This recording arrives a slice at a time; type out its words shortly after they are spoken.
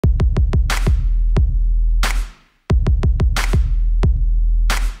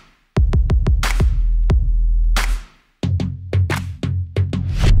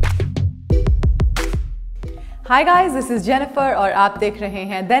Hi guys, this is Jennifer और आप देख रहे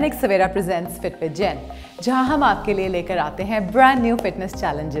हैं Dainik Savera presents fit with जेन, जहां हम आपके लिए लेकर आते हैं ब्रांड न्यू फिटनेस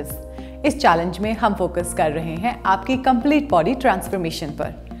चैलेंजेस। इस चैलेंज में हम फोकस कर रहे हैं आपकी कंप्लीट बॉडी ट्रांसफॉर्मेशन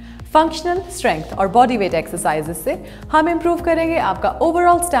पर। फंक्शनल, स्ट्रेंथ और बॉडी वेट एक्सरसाइजेस से हम इंप्रूव करेंगे आपका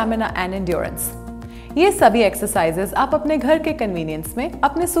ओवरऑल स्टैमिना एंड एंड्योरेंस। ये सभी एक्सरसाइजेस आप अपने घर के कन्वीनियंस में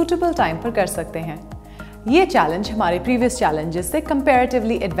अपने सूटेबल टाइम पर कर सकते हैं। ये चैलेंज हमारे प्रीवियस चैलेंजेस से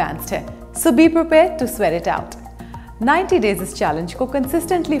कंपैरेटिवली एडवांस्ड है, सो be prepared to sweat it out. 90 days इस चैलेंज को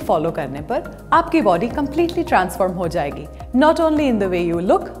कंसिस्टेंटली फॉलो करने पर आपकी बॉडी कंप्लीटली ट्रांसफॉर्म हो जाएगी, not only in the way you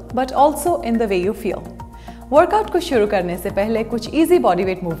look but also in the way you feel. Workout को शुरू करने से पहले कुछ इजी बॉडी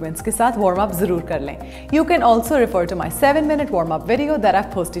वेट मूवमेंट्स के साथ वार्म अप जरूर कर लें। You can also refer to my 7-minute warm up video that I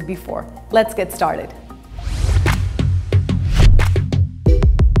have posted before. Let's get started.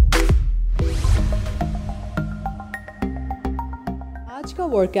 आज का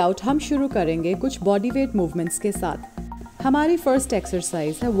वर्कआउट हम शुरू करेंगे कुछ बॉडी वेट मूवमेंट्स के साथ। हमारी फर्स्ट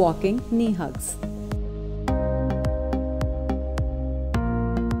एक्सरसाइज है walking knee hugs.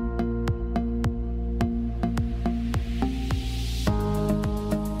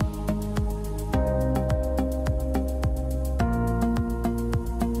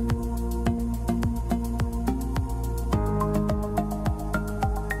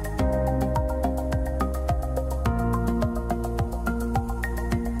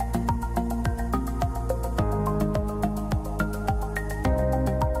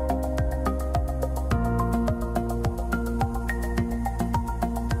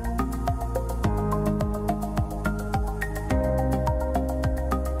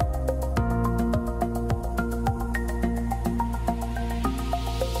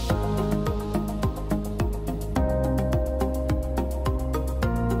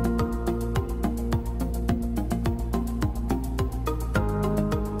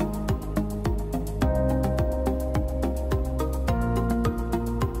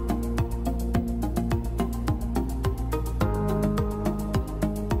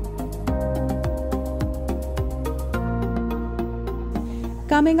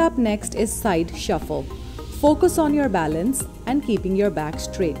 Coming up next is side shuffle. Focus on your balance and keeping your back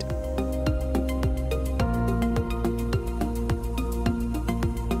straight.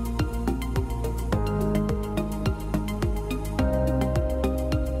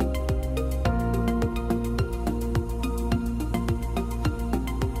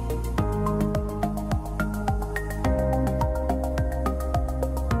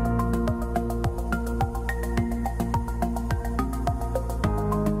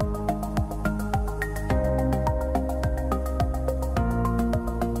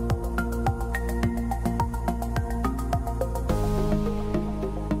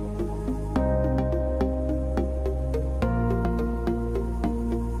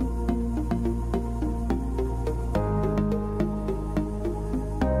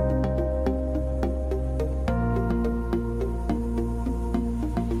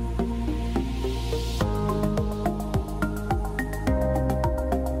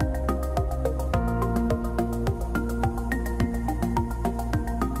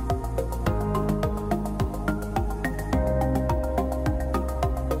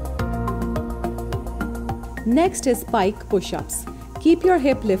 Next is pike push-ups. Keep your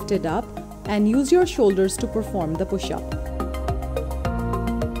hip lifted up and use your shoulders to perform the push-up.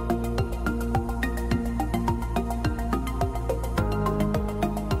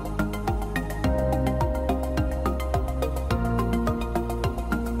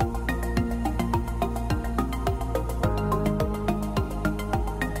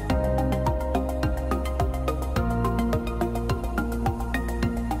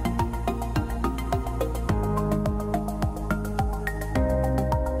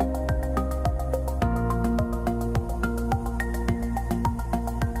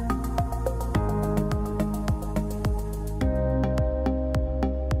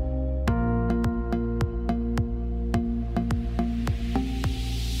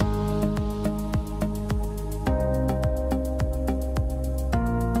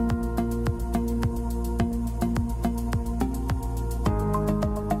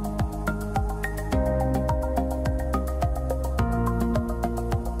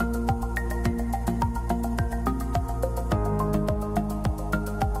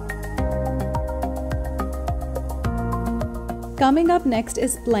 Coming up next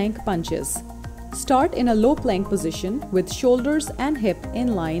is plank punches. Start in a low plank position with shoulders and hip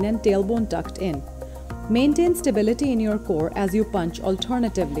in line and tailbone tucked in. Maintain stability in your core as you punch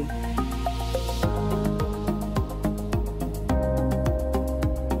alternatively.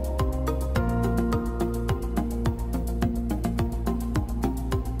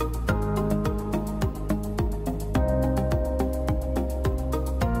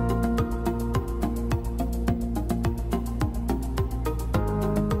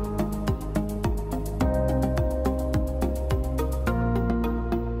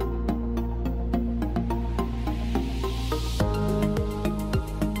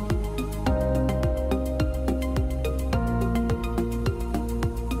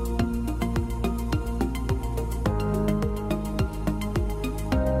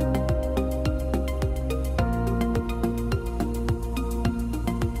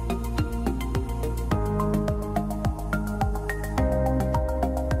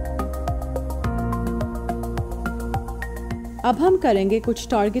 अब हम करेंगे कुछ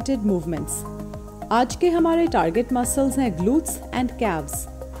targeted movements. आज के हमारे target muscles हैं glutes and caves.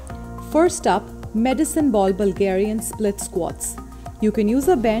 First up, medicine ball Bulgarian split squats. You can use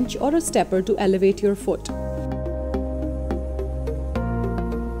a bench or a stepper to elevate your foot.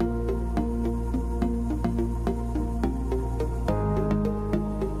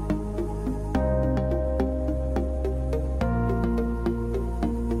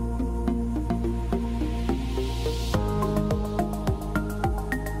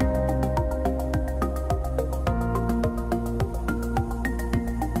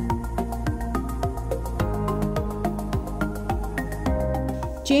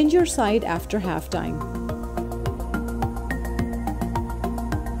 Change your side after halftime.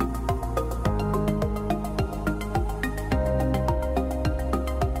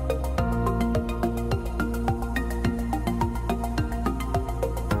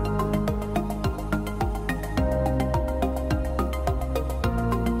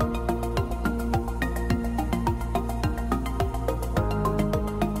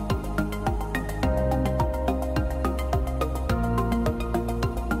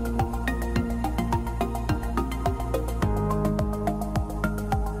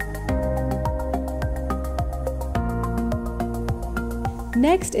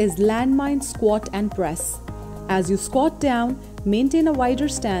 Next is landmine squat and press. As you squat down, maintain a wider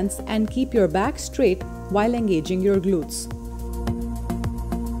stance and keep your back straight while engaging your glutes.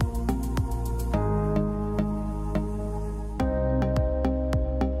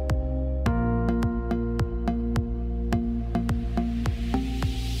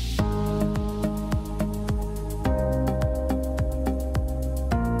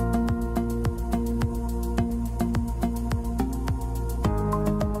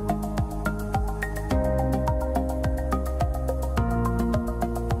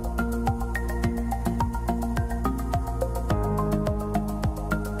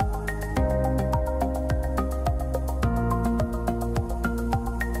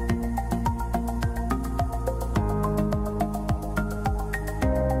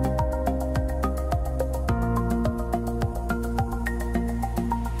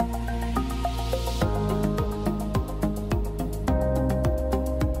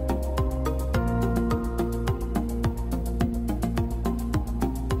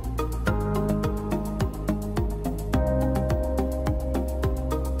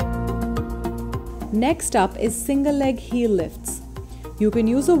 Next up is single leg heel lifts. You can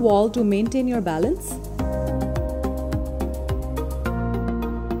use a wall to maintain your balance.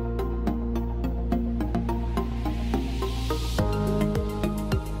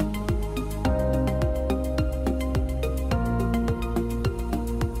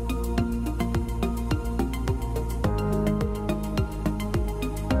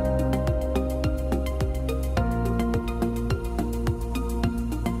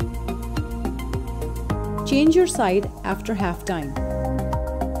 Change your side after halftime.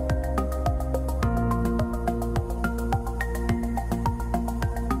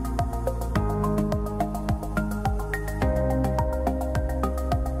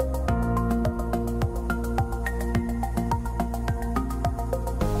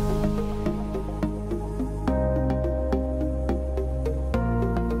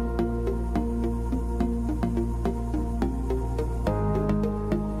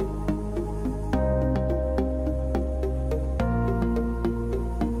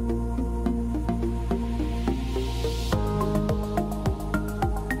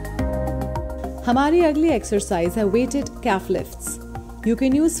 हमारी अगली exercise है weighted calf lifts. You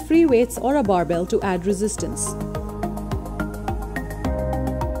can use free weights or a barbell to add resistance.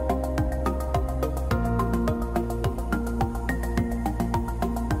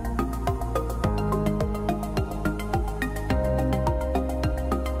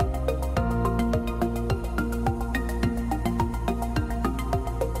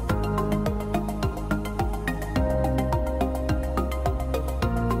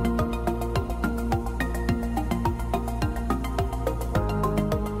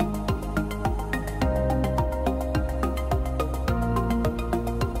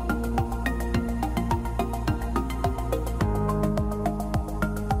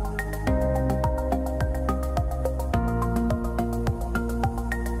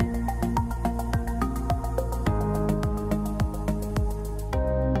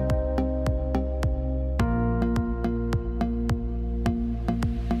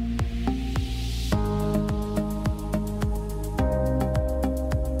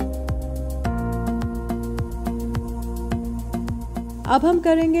 अब हम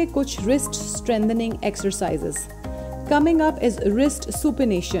करेंगे कुछ wrist strengthening exercises. Coming up is wrist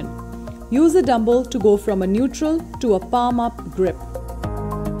supination. Use a dumbbell to go from a neutral to a palm-up grip.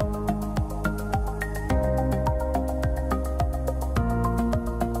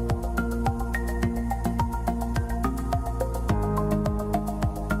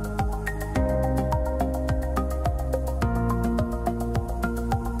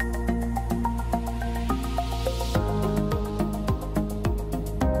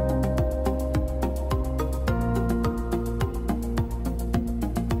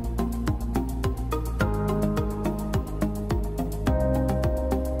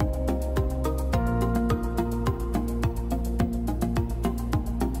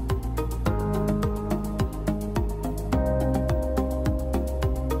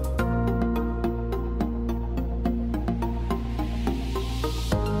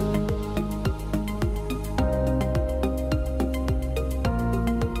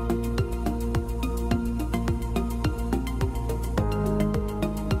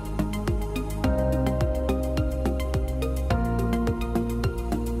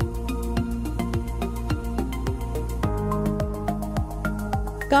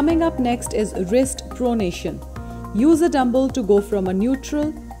 Coming up next is wrist pronation. Use a dumbbell to go from a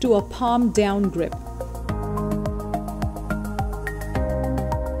neutral to a palm down grip.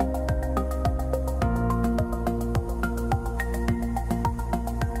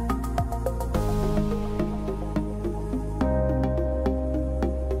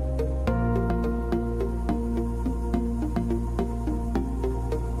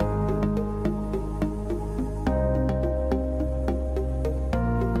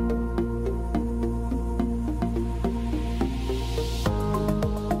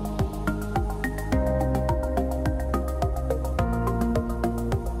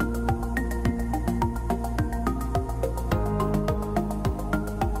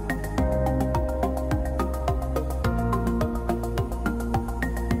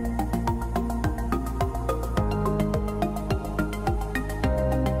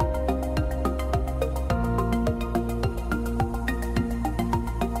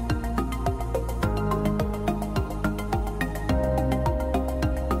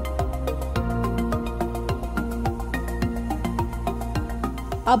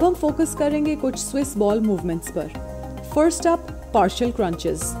 अब हम focus करेंगे कुछ Swiss ball movements पर। First up, partial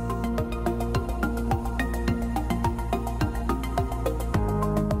crunches.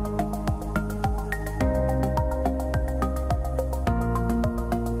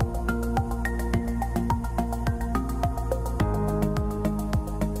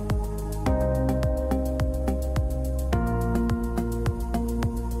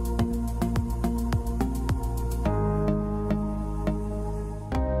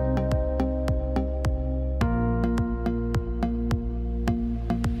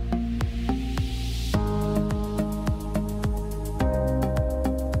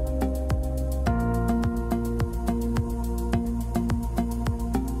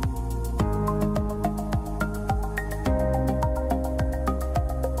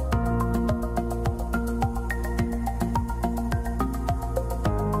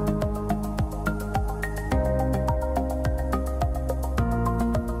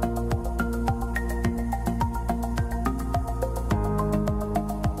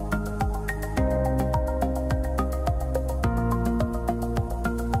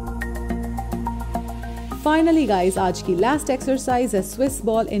 Finally guys, आज की last exercise is Swiss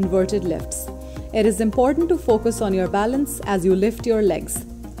ball inverted lifts. It is important to focus on your balance as you lift your legs.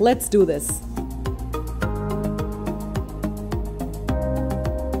 Let's do this.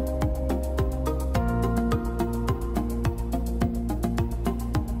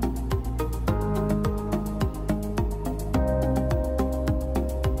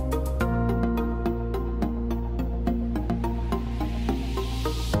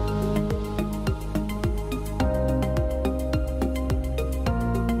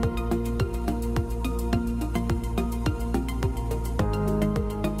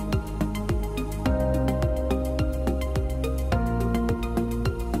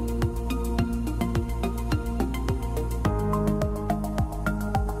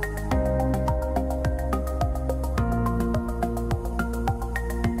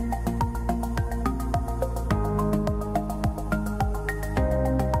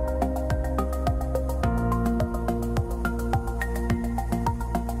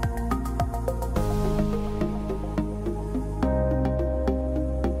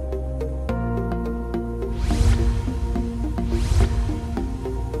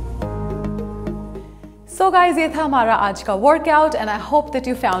 So guys, ये था हमारा आज का workout and I hope that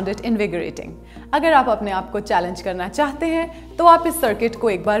you found it इनविगोरेटिंग। अगर आप अपने आप को चैलेंज करना चाहते हैं तो आप इस सर्किट को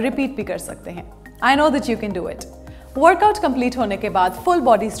एक बार रिपीट भी कर सकते हैं। I know that you can do it. Workout complete होने के बाद फुल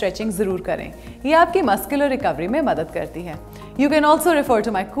बॉडी स्ट्रेचिंग जरूर करें, ये आपकी मस्कुलर रिकवरी में मदद करती है। You can also refer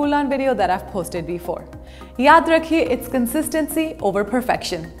to my cool down video that I have posted before. याद रखिए, it's consistency over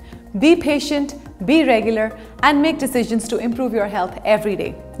perfection. Be patient, be regular, and make decisions to improve your health every day.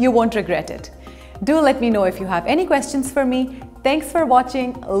 You won't regret it. Do let me know if you have any questions for me. Thanks for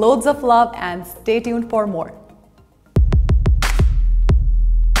watching, loads of love, and stay tuned for more.